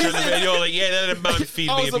get a picture of the video, like, yeah, they're the man feed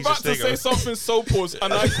me a piece of steak. I was about to say something so pause,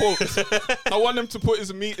 and I quote, I want him to put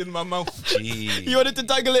his meat in my mouth. Gee. You wanted to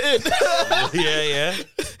dangle it in? Yeah.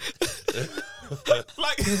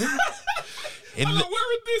 Like,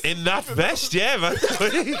 in that vest, yeah, man.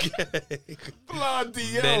 Bloody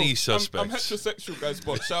hell. Many suspects. I'm heterosexual, guys,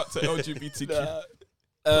 but shout out to LGBTQ.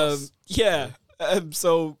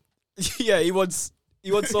 So he wants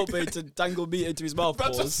Salt Bay to dangle meat into his mouth.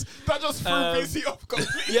 That just threw BC off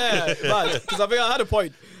completely. Yeah, man, because I think I had a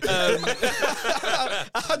point. I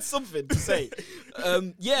had something to say.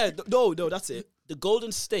 No, that's it. The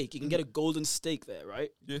golden steak, you can get a golden steak there,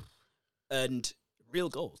 right? Yeah. And real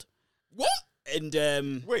gold. What? And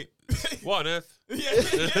wait, what on earth?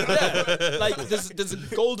 Yeah. Like there's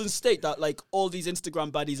a golden steak that like all these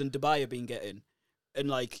Instagram baddies in Dubai have been getting. And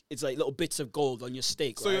like it's like little bits of gold on your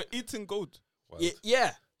steak. So right? you're eating gold.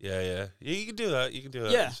 Yeah. Yeah. You can do that.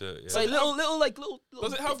 Yeah. So, it's like little.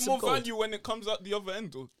 Does it have more value when it comes out the other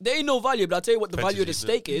end? Or? There ain't no value, but I'll tell you what the value of the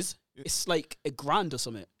steak is. It's like $1,000 or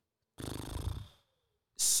something.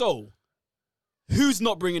 So, who's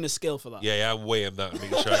not bringing a scale for that? Yeah, I'm weighing that and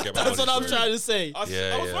making sure I get my That's what I'm trying to say.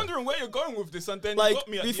 I was wondering where you're going with this, and then like, you got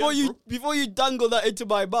me at before the end, before you dangle that into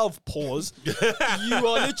my mouth, pause. You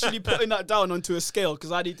are literally putting that down onto a scale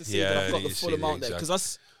because I need to see that I've got the full amount there. Because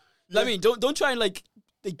that's, I mean, don't try and like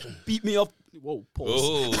beat me up. Whoa, pause.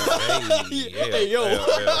 Oh, hey, yo.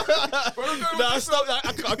 Nah, stop.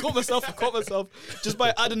 I caught myself just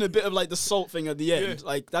by adding a bit of like the salt thing at the end.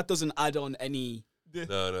 Like that doesn't add on any.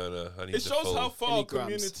 No. It shows how far our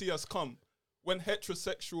community has come when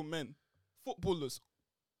heterosexual men, footballers,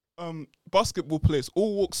 basketball players,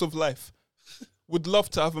 all walks of life, would love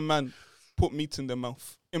to have a man put meat in their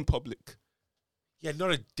mouth in public. Yeah,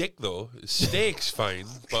 not a dick though. Steak's fine,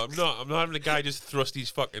 but I'm not having a guy just thrust these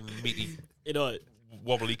fucking meaty,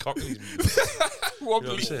 wobbly cockneys.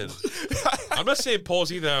 Wobbly. You know what I'm saying? I'm not saying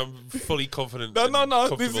pause either. I'm fully confident. No.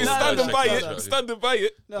 This is standing by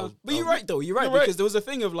it. No, but you're right though. You're right because there was a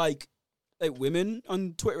thing of like women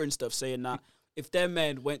on Twitter and stuff saying that if their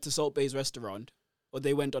men went to Salt Bay's restaurant or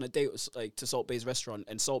they went on a date to Salt Bay's restaurant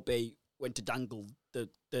and Salt Bay went to dangle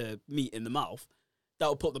the meat in the mouth, that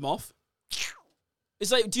would put them off.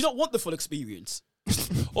 It's like, do you not want the full experience?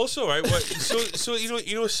 Also, right? So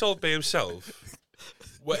you know Salt Bay himself.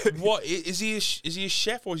 What is he? Is he a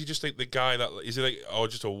chef or is he just like the guy that is he like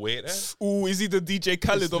just a waiter? Ooh, is he the DJ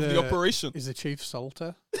Khaled of the operation? Is the chief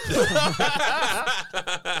salter?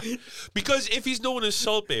 Because if he's known as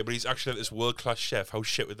Salt Bay, but he's actually like this world class chef, how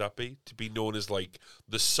shit would that be to be known as like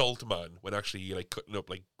the Salt Man when actually you're like cutting up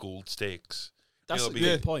like gold steaks? That's a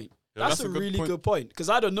good point. That's a really good point because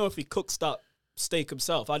I don't know if he cooks that steak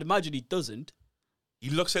himself. I'd imagine he doesn't.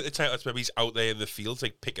 He looks like the type that's maybe he's out there in the fields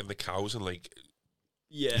like picking the cows and like.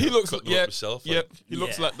 Yeah, he looks like himself. He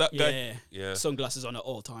looks like that guy. Yeah, sunglasses on at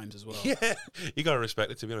all times as well. Yeah, you gotta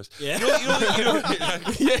respect it to be honest. Yeah,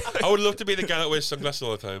 I would love to be the guy that wears sunglasses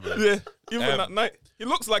all the time. Man. Yeah, even at night, he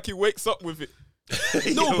looks like he wakes up with it.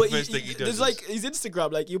 No, but there's like his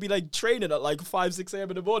Instagram, like he'll be like training at like 5-6 a.m.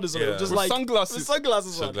 in the morning, just with like sunglasses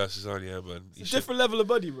on, yeah, man. It's a different level of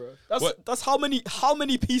money, bro. That's how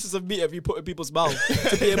many pieces of meat have you put in people's mouth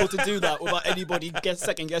to be able to do that without anybody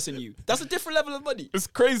second guessing you? That's a different level of money. It's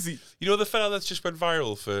crazy. You know the fella that's just went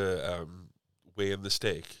viral for weighing the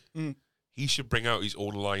steak. He should bring out his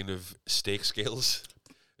own line of steak scales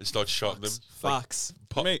and start shotting them. Facts,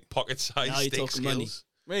 like, pocket-sized steak scales. Money.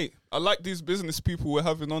 Mate, I like these business people we're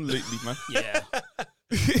having on lately, man. Yeah.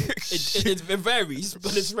 it varies,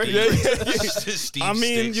 but it's very I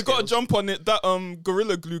mean, you got to jump on it. That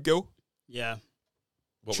Gorilla Glue girl. Yeah.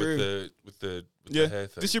 What with the hair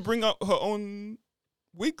thing? Did she bring out her own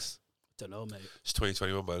wigs? Don't know, mate. It's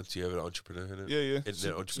 2021, man. So you have an entrepreneur in it. Yeah.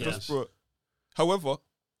 Internet entrepreneur. However,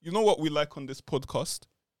 you know what we like on this podcast,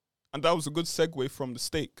 and that was a good segue from the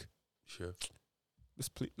steak. Sure.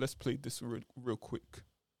 Let's play this real quick.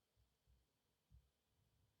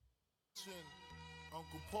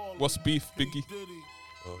 What's beef, Biggie?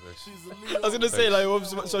 Oh, nice. I was gonna say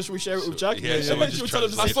so should we share it with Jack? Yeah, so Should we tell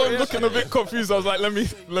him to I say saw him it? looking a bit confused. I was like, let me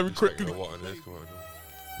quickly. What on earth? Come on.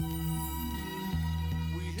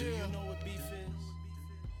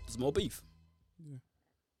 There's more beef.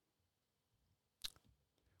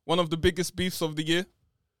 One of the biggest beefs of the year.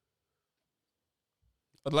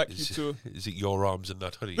 I'd like you to. Is it your arms and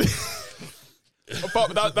that hoodie?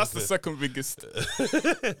 Apart from that's the second biggest.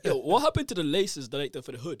 Yo, what happened to the laces that ain't there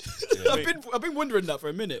for the hood? Yeah. I've been wondering that for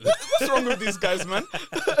a minute. What's wrong with these guys, man?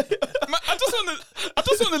 I just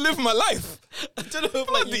want to live my life. I don't know if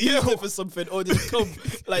like you used it for something or did it come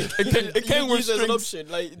like it came with use it as an strings. option,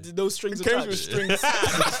 like no strings It came attached. with strings.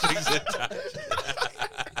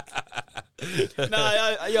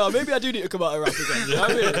 Nah, maybe I do need to come out and rap again. You know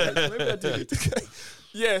what I mean? Like, maybe I do need to.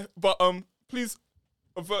 Yeah, but please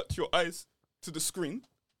avert your eyes to the screen.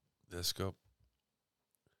 Let's go.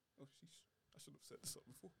 Oh, sheesh. I should have set this up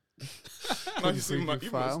before. Now you see my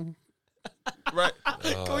emails. File. Right.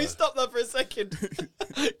 Can we stop that for a second?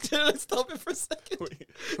 Can I stop it for a second?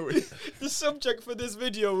 Wait. The subject for this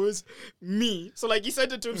video was me. So like he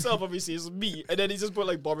sent it to himself, obviously it's me, and then he just put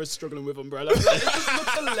like Boris struggling with umbrella. Like, it just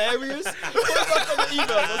looks hilarious. Put it back on the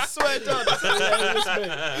emails. I swear down, it's hilarious,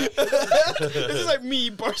 mate. This is like me,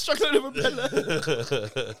 Boris struggling with umbrella.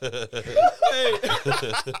 Hey,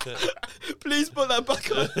 please put that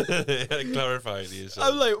back on. You had to clarify it to yourself.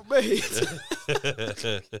 I'm like, mate.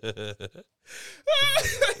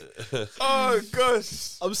 Oh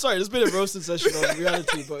gosh. I'm sorry, there's been a roasting session on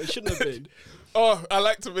reality, but it shouldn't have been. Oh, I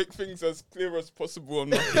like to make things as clear as possible on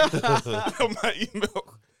my, on my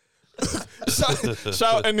email.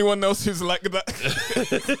 Shout anyone else who's like that.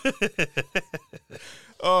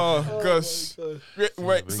 Oh gosh.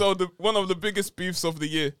 Wait, so one of the biggest beefs of the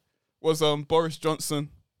year was Boris Johnson,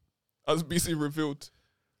 as BC revealed,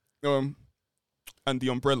 and the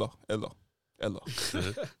umbrella, Ella.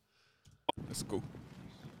 Let's go.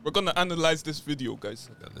 We're gonna analyze this video, guys.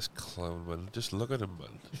 Look at this clown, man. Just look at him,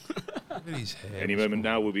 man. Look at his hair. Any moment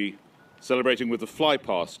now, we'll be celebrating with the fly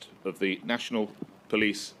past of the National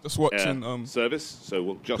Police Just watching Air Service. So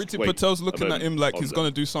we'll just Priti wait Patel's a looking at moment him like on he's that. gonna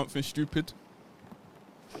do something stupid.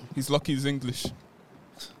 He's lucky he's English.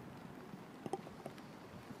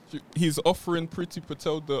 He's offering Priti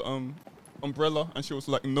Patel the umbrella, and she was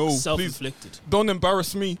like, "No, please, Self-inflicted. don't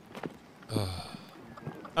embarrass me."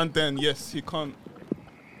 And then yes, he can't.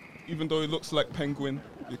 Even though he looks like Penguin,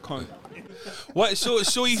 he can't. What? So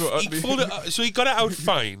he ugly. folded it, so he got it out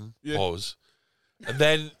fine, Yeah. pause, and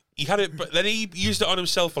then he had it. But then he used it on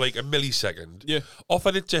himself for like a millisecond. Yeah.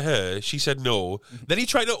 Offered it to her. She said no. Then he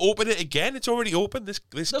tried to open it again. It's already open. This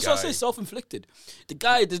That's guy. what I say, self-inflicted. The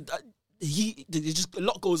guy, there's just a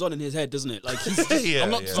lot goes on in his head, doesn't it? Like he's just, Yeah,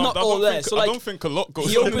 I'm not. yeah. It's not all there. So I like, don't think a lot goes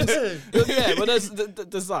he on. opens, yeah, but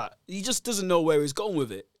there's that. He just doesn't know where he's going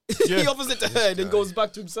with it. Yeah. He offers it to her and then goes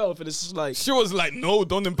back to himself, and it's just like, She was like, "No,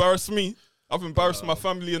 don't embarrass me. I've embarrassed my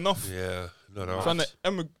family enough. Yeah. No. Trying to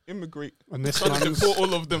immigrate. And this Trying to man's deport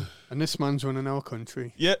all of them. running our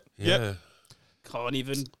country. Yeah. Yeah. can't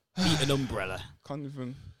even beat an umbrella. Can't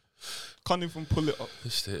even pull it up. The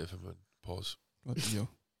state of him, man. Pause. Bloody hell.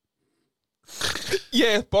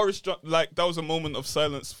 Yeah, Boris like that was a moment of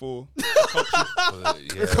silence for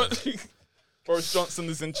the country. Yeah. Boris Johnson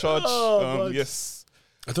is in charge. Oh, man. Yes.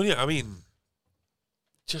 I mean,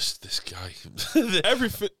 just this guy.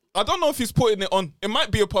 Everything. I don't know if he's putting it on. It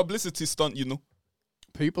might be a publicity stunt, you know.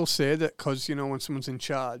 People say that because, you know, when someone's in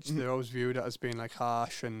charge, they're always viewed as being like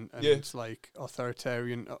harsh and Yeah. it's like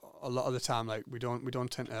authoritarian. A lot of the time, like we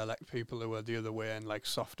don't tend to elect people who are the other way and like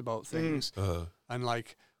soft about things. And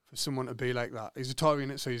like for someone to be like that, he's a Tory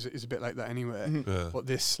in it, so he's a bit like that anyway. But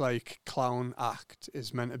this like clown act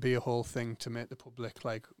is meant to be a whole thing to make the public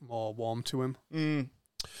like more warm to him.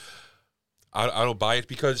 I don't buy it,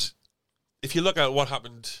 because if you look at what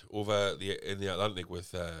happened over in the Atlantic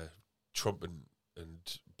with Trump and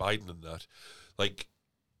Biden and that, like,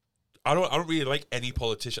 I don't really like any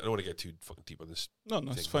politician. I don't want to get too fucking deep on this. No,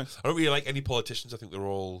 it's fine. I don't really like any politicians. I think they're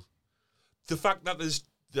all, the fact that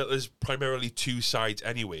there's primarily two sides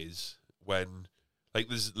anyways, when like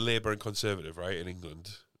there's Labour and Conservative, right, in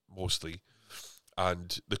England mostly,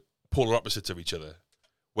 and the polar opposites of each other,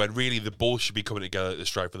 when really the both should be coming together to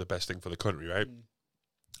strive for the best thing for the country, right?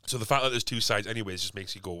 So the fact that there's two sides anyways just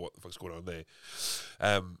makes you go, what the fuck's going on there?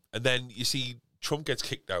 And then you see Trump gets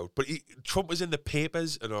kicked out, but Trump was in the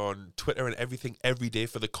papers and on Twitter and everything every day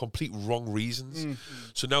for the complete wrong reasons.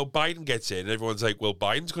 So now Biden gets in and everyone's like, well,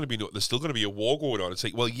 Biden's going to be, there's still going to be a war going on. It's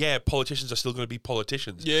like, well, yeah, politicians are still going to be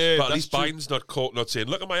politicians. Yeah, but at that's least true. Biden's not saying,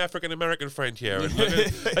 look at my African-American friend here. And look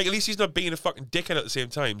at, like, at least he's not being a fucking dickhead at the same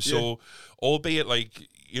time. So, albeit, like,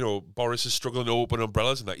 Boris is struggling to open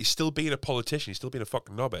umbrellas and that. He's still being a politician. He's still being a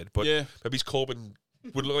fucking knobhead. But maybe he's Corbyn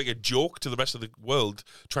would look like a joke to the rest of the world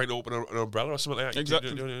trying to open an umbrella or something like that.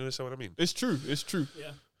 Exactly. Do you understand what I mean? It's true. It's true.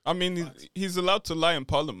 Yeah. I mean, he's allowed to lie in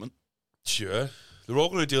Parliament. Sure. They're all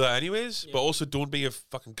going to do that anyways, but also don't be a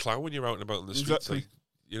fucking clown when you're out and about in the streets. Exactly.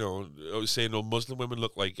 Like, I was saying, Muslim women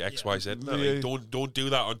look like X, Y, Z. No, Yeah. like, don't do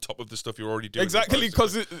that on top of the stuff you're already doing. Exactly,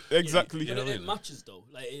 because exactly. But it matches though.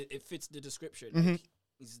 Like it fits the description. Like,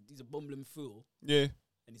 he's a bumbling fool. Yeah.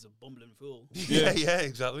 And he's a bumbling fool. Yeah,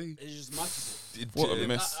 exactly. It just matches it. What a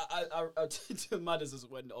mess. I to Madders is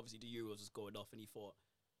when obviously the Euros was going off and he thought,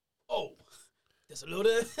 oh, there's a load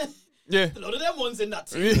of a lot of them ones in that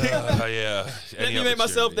team. Yeah. Let me make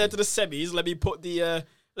myself there to the semis. Let me put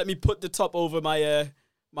the top over my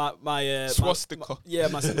swastika.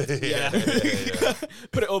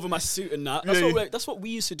 Put it over my suit and that. That's what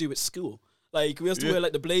we used to do at school. Like we used to wear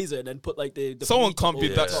like the blazer and then put like the Someone can't be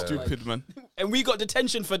that top, stupid, man. And we got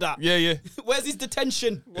detention for that. Yeah. Where's his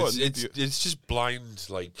detention? It's just blind,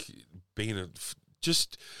 like being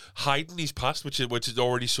just hiding his past, which is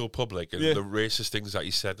already so public, and the racist things that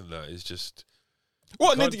he said and that is just.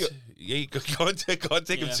 What an idiot! Yeah, you can't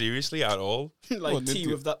take him seriously at all. Like tea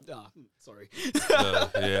with that. Sorry.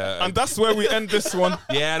 Yeah, and that's where we end this one.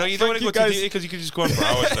 Yeah, no, you don't want to go too deep because you could just go on for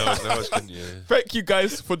hours and hours, couldn't you? Thank you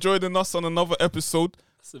guys for joining us on another episode.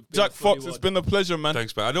 Jack Fox, it's been a pleasure, man.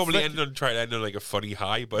 Thanks, man. I normally try to end on like a funny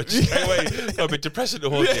high, but anyway, a bit depressing to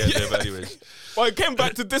hold the end there, but anyways. Well, he came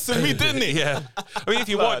back to dissing me, didn't he? Yeah. I mean, if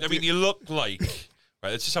you want, you look like.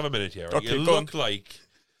 Right, let's just have a minute here. Right? Okay, you look like.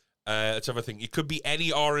 Let's have a think. You could be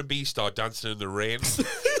any R&B star dancing in the rain in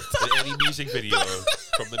any music video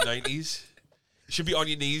from the 90s. You should be on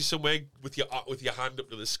your knees somewhere with your hand up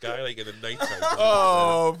to the sky, like in the nighttime.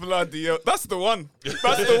 Oh, bloody hell. That's the one. That's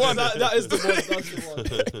the one. That is the one. That's the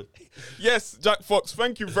one. Yes, Jack Fox,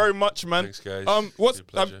 thank you very much, man. Thanks, guys. What's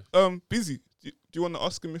Busy? Do you want to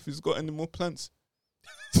ask him if he's got any more plans?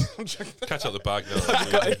 Catch out the bag now.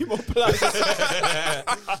 Got any more plans?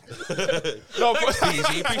 No, thanks,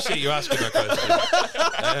 Easy. Appreciate you asking that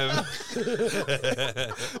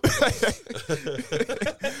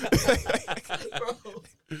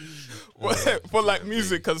question. For like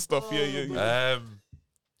music and stuff, yeah.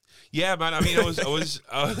 Yeah, man. I mean, I was.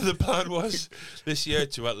 The plan was this year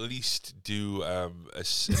to at least do a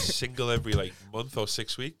single every like month or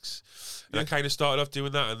 6 weeks, and I kind of started off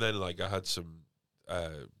doing that, and then like I had some.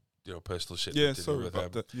 Personal shit. Yeah, sorry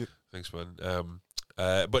about that. Yeah. Thanks, man.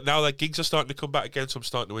 But now like gigs are starting to come back again, so I'm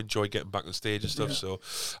starting to enjoy getting back on stage and stuff. Yeah. So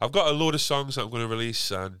I've got a load of songs that I'm going to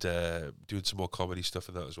release and doing some more comedy stuff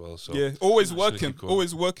in that as well. So yeah, always working,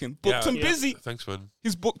 always working. Booked and busy. Thanks, man.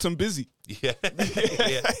 He's booked and busy. Yeah,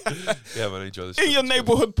 yeah, man. I enjoy this. In your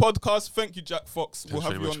neighborhood podcast. Thank you, Jack Fox. We'll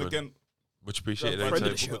have you on again. Much appreciated. Friend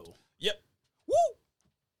of the show. Yep.